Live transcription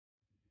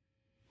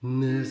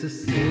There's a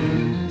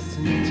stillness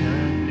in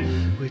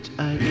time which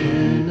I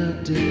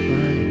cannot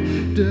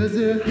define. Does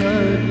it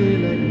hardly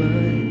like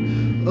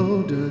mine?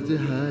 Oh, does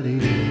it hardly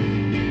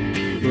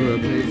for a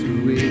place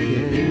where we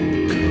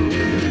can go?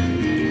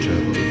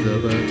 Troubles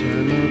of our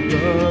time are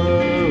far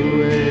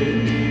away.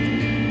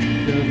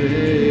 Now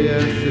they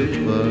are so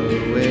far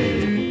away.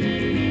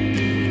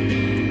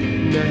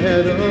 And I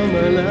had all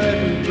my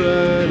life in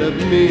front of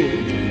me.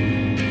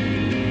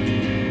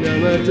 Now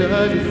my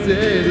darkest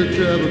days are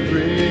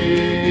trouble-free.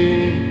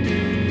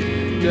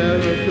 Now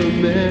there are so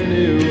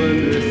many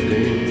wondrous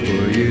things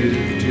for you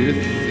to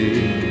see.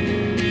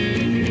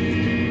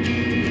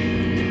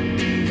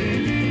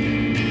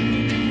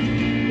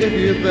 If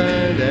you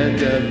find that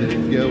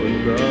something's going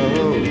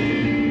wrong,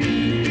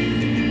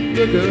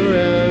 look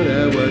around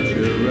at what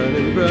you're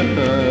running from.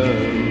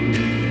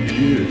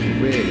 You can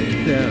wait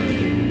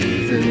 1,000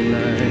 years in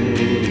line.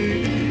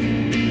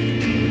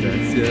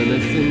 That's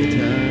innocent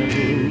time.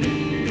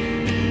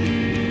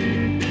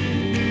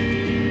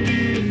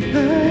 I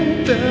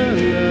found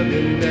love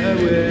in that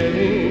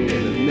way,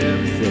 and I've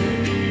never said,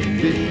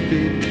 beep,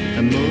 beep,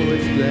 I'm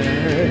always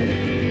glad.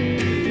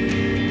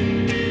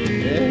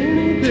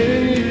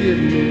 Anything you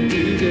give me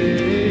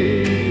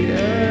today,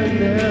 I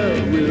now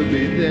will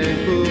be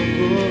thankful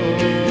for.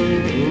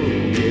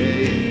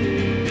 Yeah.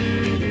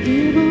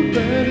 People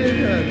find it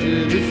hard to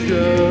be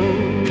strong,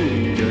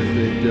 cause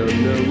they don't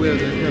know where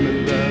they're coming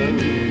from.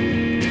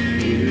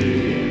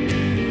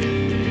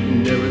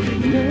 There was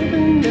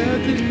nothing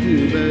left to do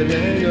but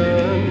hang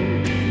on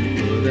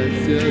for that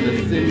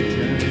innocent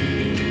time.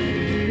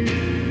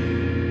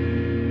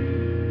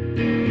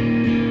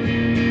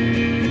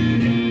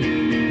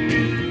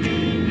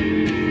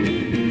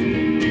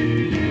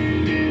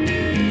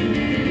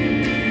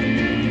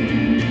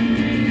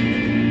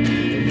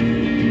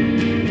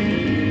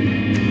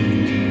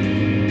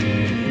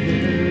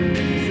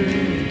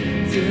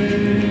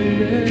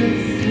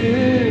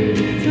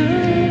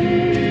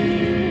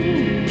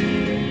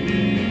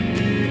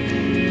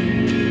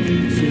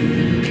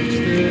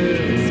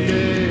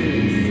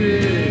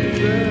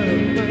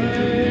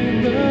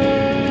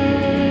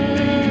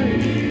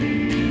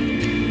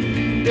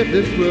 If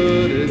this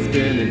world is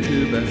spinning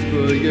too fast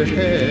for your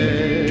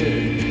head,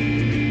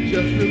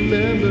 just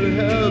remember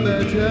how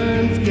bad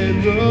times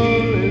can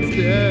roll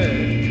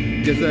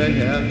instead. Guess I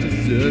have to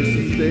search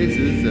the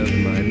spaces of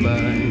my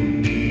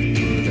mind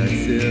for that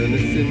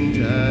innocent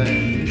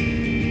time.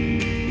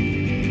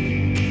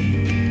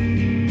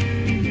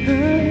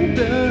 I've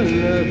done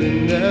loving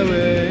that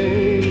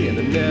way, and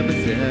I'm never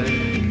sad.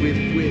 With,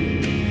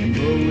 I'm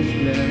always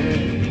glad.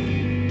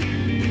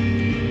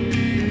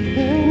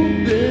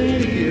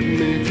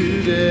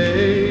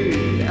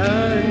 Today, I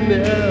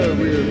now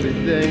will be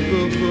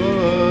thankful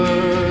for.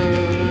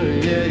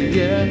 Yeah,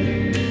 yeah.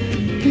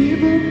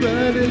 People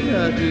find it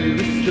hard to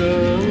be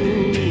strong,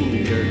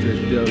 cause they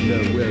don't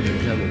know where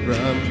they're coming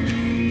from.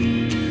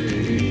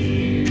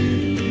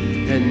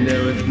 And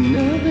there was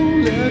nothing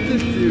left to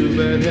do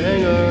but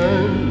hang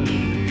on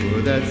for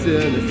that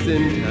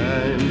innocent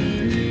time.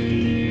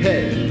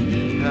 Hey,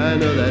 I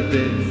know that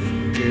this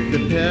is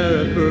the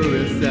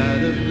paraphrase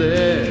side of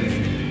bliss.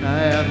 I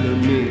have no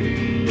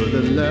need for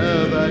the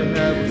love I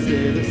have will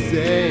stay the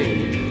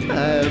same. I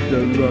have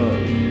done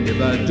wrong if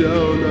I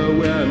don't know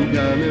where I'm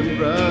coming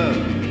from.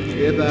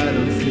 If I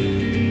don't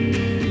see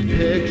the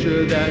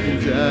picture that's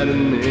inside of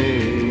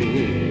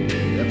me,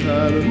 a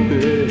part of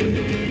me,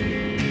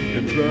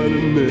 in front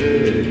of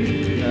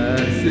me, I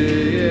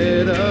see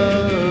it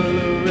all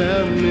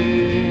around me.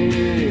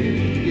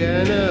 Yeah,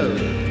 I know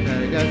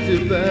I got to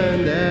find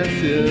that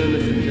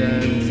innocent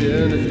time,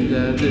 innocent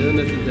time,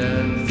 innocent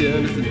time,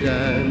 innocent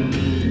time.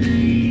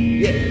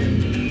 Yeah,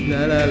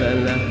 la la la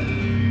la,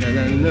 la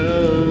la la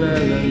la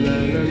la la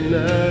la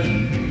la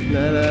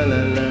la la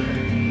la la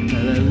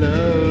la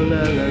la.